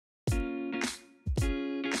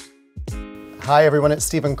Hi everyone, it's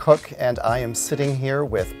Stephen Cook, and I am sitting here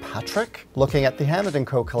with Patrick, looking at the Hammond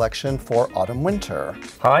Co collection for autumn-winter.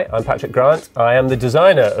 Hi, I'm Patrick Grant. I am the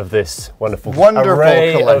designer of this wonderful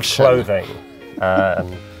array collection of clothing.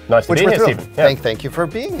 Nice to be here, Stephen. Yeah. Thank you for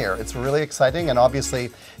being here. It's really exciting, and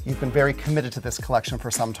obviously you've been very committed to this collection for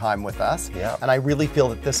some time with us. Yeah. And I really feel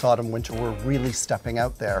that this autumn-winter we're really stepping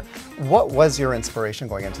out there. What was your inspiration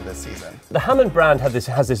going into this season? The Hammond brand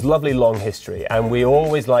has this lovely long history, and we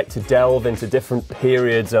always like to delve into different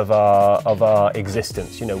periods of our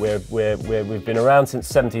existence. You know, we've been around since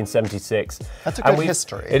 1776. That's a good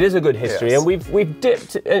history. It is a good history, yes. and we've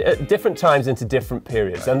dipped at different times into different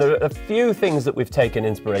periods, and there are a few things that we've taken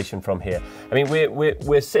inspiration from here. I mean,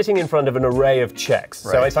 we're sitting in front of an array of checks.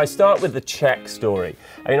 Right. So if I start with the check story,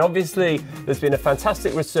 I mean, obviously there's been a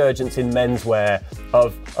fantastic resurgence in menswear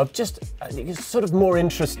of just sort of more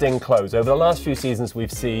interesting clothes. Over the last few seasons,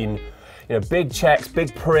 we've seen, you know, big checks,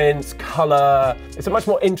 big prints, colour. It's a much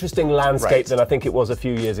more interesting landscape than I think it was a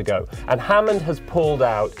few years ago. And Hammond has pulled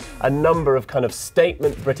out a number of kind of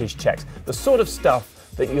statement British checks, the sort of stuff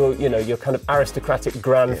that your kind of aristocratic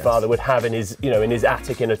grandfather would have in his, in his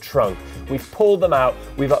attic in a trunk. We've pulled them out,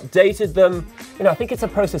 we've updated them. You know, I think it's a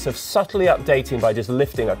process of subtly updating by just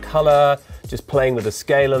lifting a colour, just playing with the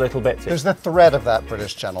scale a little bit. There's the thread of that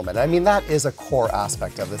British gentleman. I mean, that is a core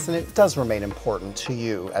aspect of this, and it does remain important to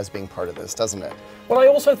you as being part of this, doesn't it? Well, I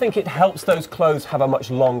also think it helps those clothes have a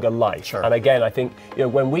much longer life. Sure. And again, I think,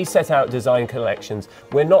 when we set out design collections,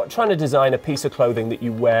 we're not trying to design a piece of clothing that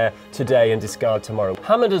you wear today and discard tomorrow.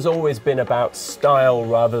 Hammond has always been about style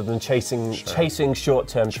rather than chasing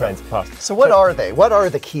short-term trends. So what are they? What are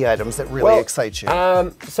the key items that really excite you?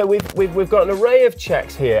 So we've got an array of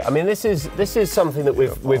checks here. I mean, this is something that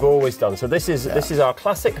we've always done. So this is our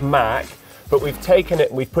classic Mac, but we've taken it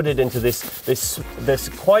and we've put it into this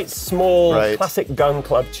quite small classic gun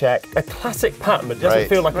club check, a classic pattern, but it doesn't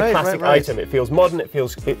feel like a classic item. It feels modern.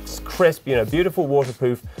 It's crisp. beautiful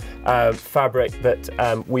waterproof fabric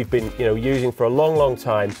that we've been using for a long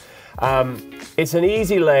time. It's an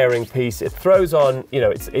easy layering piece. It throws on,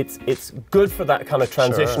 it's good for that kind of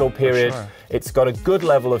transitional period. Sure. It's got a good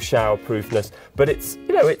level of shower-proofness, but it's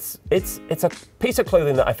a piece of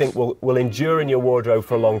clothing that I think will endure in your wardrobe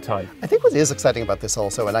for a long time. I think what is exciting about this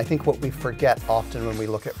also, and I think what we forget often when we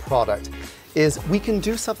look at product, is we can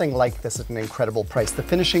do something like this at an incredible price. The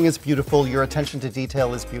finishing is beautiful, your attention to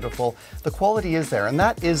detail is beautiful, the quality is there, and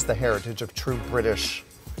that is the heritage of true British,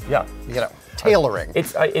 tailoring.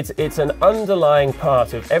 It's an underlying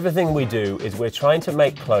part of everything we do is we're trying to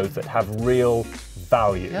make clothes that have real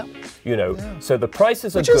value. So the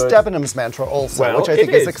prices are good. Which is Debenhams' mantra also, which I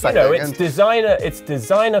think is exciting. It's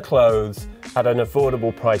designer clothes at an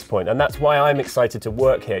affordable price point, and that's why I'm excited to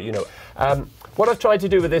work here. What I've tried to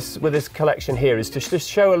do with this collection here is to just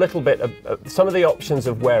show a little bit of some of the options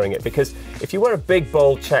of wearing it, because if you wear a big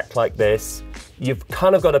bold check like this, you've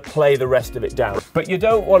kind of got to play the rest of it down. But you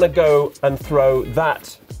don't want to go and throw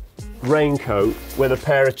that raincoat with a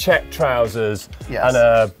pair of check trousers and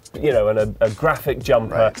a graphic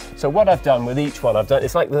jumper. So what I've done with each one,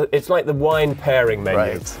 it's like the wine pairing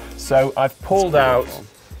menu. So I've pulled out,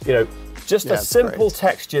 just a simple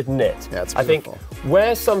textured knit. I think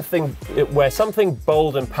wear something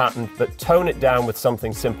bold and patterned, but tone it down with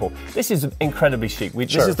something simple. This is incredibly chic.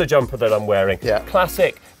 This is the jumper that I'm wearing.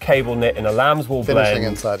 Classic cable knit in a lamb's wool blend. Finishing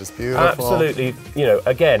inside is beautiful. Absolutely.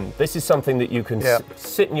 Again, this is something that you can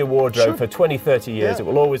sit in your wardrobe for 20, 30 years. It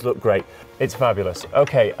will always look great. It's fabulous.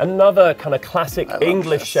 Okay, another kind of classic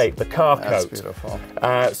English shape, the car coat. That's beautiful.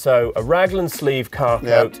 So a raglan sleeve car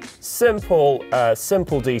coat, simple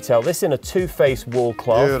detail. This in a two-face wool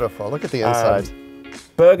cloth. Beautiful. Look at the inside.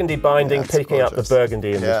 Burgundy binding, picking up the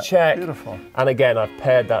burgundy in the check. Beautiful. And again, I've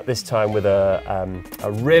paired that this time with a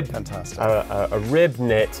rib, a rib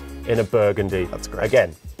knit in a burgundy. That's great.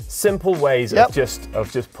 Again, simple ways of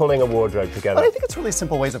just pulling a wardrobe together. But I think it's really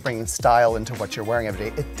simple ways of bringing style into what you're wearing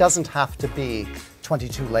every day. It doesn't have to be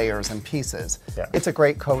 22 layers and pieces. It's a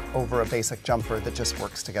great coat over a basic jumper that just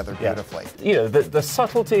works together beautifully. The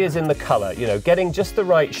subtlety is in the color, getting just the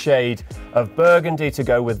right shade of burgundy to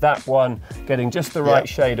go with that one, getting just the right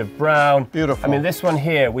shade of brown. Beautiful. I mean, this one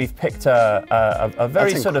here, we've picked a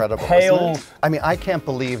very sort of pale. I mean, I can't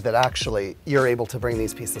believe that actually you're able to bring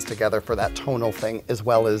these pieces together for that tonal thing as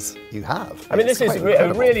well as you have. I mean, this is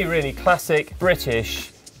a really, really classic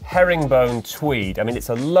British herringbone tweed. I mean, it's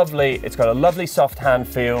got a lovely soft hand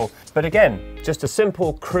feel, but again, just a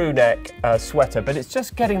simple crew neck sweater, but it's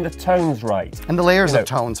just getting the tones right. And the layers of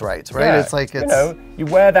tones right? Yeah, it's like, you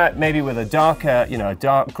wear that maybe with a darker, a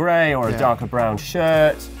dark gray or a darker brown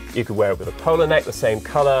shirt. You could wear it with a polo neck, the same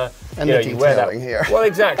colour. And you know, the you wear detailing that. here. Well,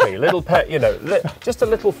 exactly. Little just a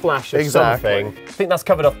little flash of something. I think that's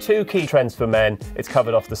covered off 2 key trends for men. It's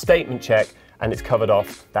covered off the statement check, and it's covered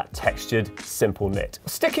off that textured, simple knit.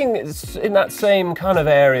 Sticking in that same kind of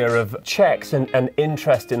area of checks and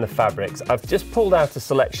interest in the fabrics, I've just pulled out a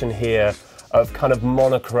selection here of kind of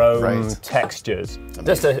monochrome textures. Amazing.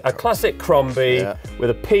 Just a classic Crombie with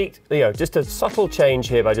a peaked, just a subtle change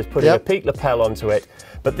here by just putting a peaked lapel onto it.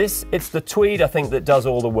 But it's the tweed, I think, that does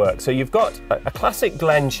all the work. So you've got a classic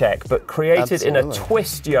Glen check, but created in a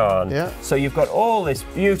twist yarn. Yeah. So you've got all this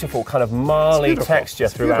beautiful kind of marley texture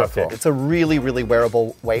throughout it. It's a really, really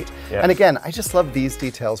wearable weight. Yeah. And again, I just love these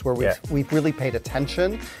details where we've really paid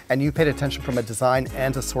attention, and you paid attention from a design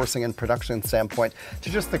and a sourcing and production standpoint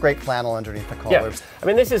to just the great flannel underneath the collars. Yeah. I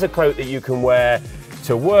mean, this is a coat that you can wear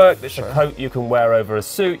to work. It's a coat you can wear over a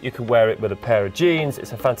suit. You can wear it with a pair of jeans.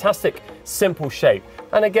 It's a fantastic, simple shape.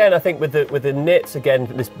 And again, I think with the knits, again,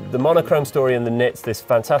 the monochrome story in the knits, this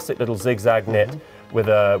fantastic little zigzag knit with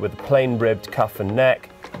a plain ribbed cuff and neck.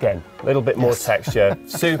 Again, a little bit more texture.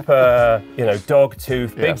 Super, dog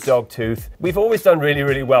tooth, big dog tooth. We've always done really,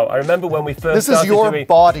 really well. I remember when we first started doing... This is your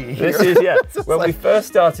body here. This is, when we first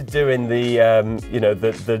started doing the,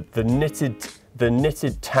 the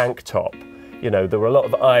knitted tank top. There were a lot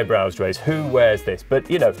of eyebrows raised. Who wears this? But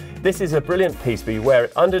this is a brilliant piece. But you wear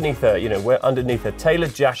it underneath a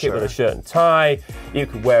tailored jacket with a shirt and tie. You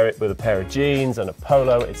could wear it with a pair of jeans and a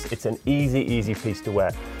polo. It's an easy piece to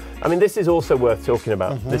wear. I mean, this is also worth talking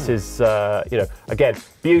about. This is, again,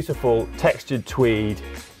 beautiful textured tweed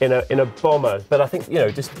in a bomber. But I think,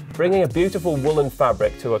 just bringing a beautiful woolen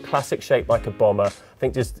fabric to a classic shape like a bomber, I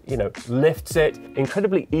think just, lifts it.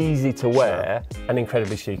 Incredibly easy to wear and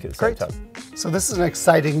incredibly chic at the same time. So this is an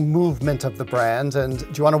exciting movement of the brand. And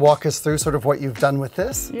do you want to walk us through sort of what you've done with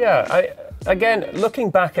this? Yeah, again, looking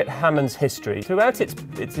back at Hammond's history, throughout its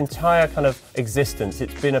entire kind of existence,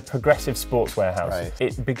 it's been a progressive sportswear house. Right.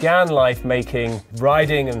 It began life making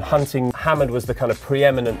riding and hunting. Hammond was the kind of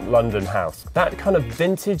preeminent London house. That kind of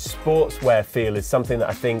vintage sportswear feel is something that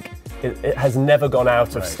I think it has never gone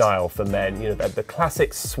out of style for men. The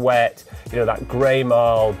classic sweat, that grey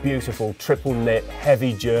marl, beautiful triple knit,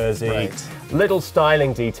 heavy jersey. Little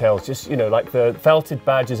styling details, just, like the felted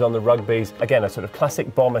badges on the rugbies. Again, a sort of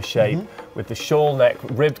classic bomber shape with the shawl neck,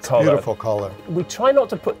 ribbed collar. Beautiful collar. We try not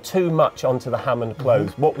to put too much onto the Hammond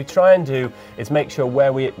clothes. What we try and do is make sure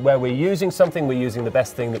where we're using something, we're using the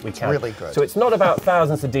best thing that we can. Really good. So it's not about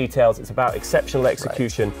thousands of details, it's about exceptional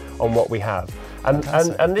execution on what we have.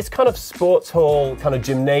 And this kind of sports hall, kind of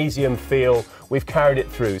gymnasium feel, we've carried it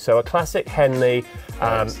through. So a classic Henley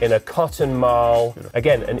in a cotton marl.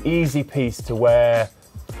 Again, an easy piece to wear.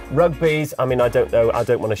 Rugbies, I mean, I don't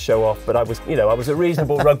want to show off, but I was a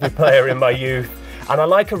reasonable rugby player in my youth. And I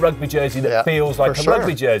like a rugby jersey that feels like a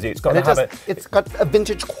rugby jersey. It's got it's got a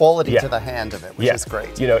vintage quality to the hand of it, which is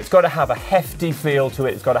great. It's got to have a hefty feel to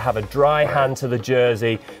it. It's got to have a dry hand to the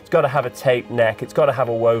jersey. It's got to have a taped neck. It's got to have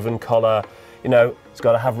a woven collar. It's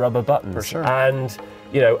got to have rubber buttons. For sure. And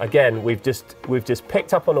again, we've just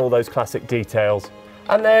picked up on all those classic details.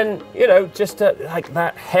 And then, just like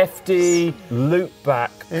that hefty loop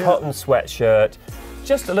back cotton sweatshirt.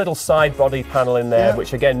 Just a little side body panel in there,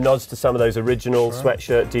 which again nods to some of those original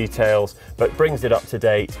sweatshirt details, but brings it up to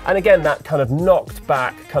date. And again, that kind of knocked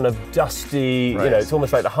back, kind of dusty, it's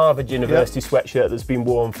almost like the Harvard University sweatshirt that's been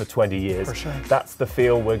worn for 20 years. For sure. That's the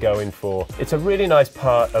feel we're going for. It's a really nice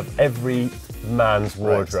part of every man's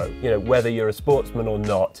wardrobe. Whether you're a sportsman or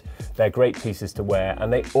not, they're great pieces to wear,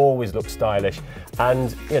 and they always look stylish.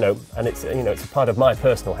 And it's a part of my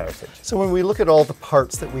personal heritage. So when we look at all the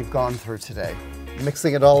parts that we've gone through today,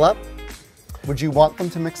 mixing it all up, would you want them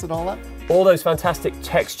to mix it all up? All those fantastic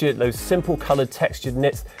textured, those simple coloured textured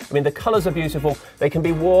knits. I mean, the colours are beautiful. They can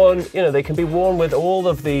be worn, they can be worn with all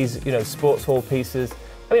of these, sports hall pieces.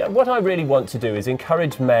 I mean, what I really want to do is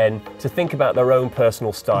encourage men to think about their own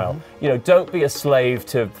personal style. Don't be a slave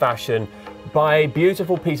to fashion. Buy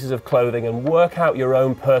beautiful pieces of clothing and work out your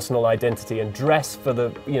own personal identity and dress for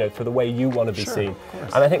the, for the way you want to be seen.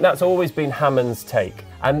 And I think that's always been Hammond's take.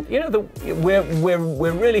 And we're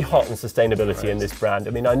really hot on sustainability in this brand.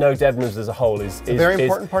 I mean, I know Debenhams as a whole is a very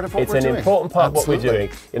important part of what we're doing. It's an important part of what we're doing.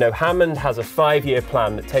 Hammond has a 5-year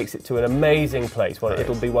plan that takes it to an amazing place.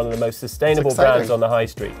 It'll be one of the most sustainable brands on the high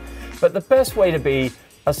street. But the best way to be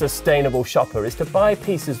a sustainable shopper is to buy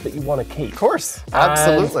pieces that you want to keep. Of course,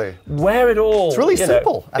 absolutely. And wear it all. It's really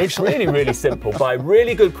simple, actually. It's really, really simple. Buy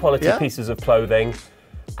really good quality pieces of clothing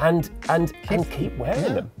and keep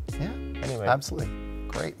wearing them. Yeah, anyway. Absolutely.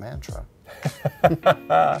 Great mantra.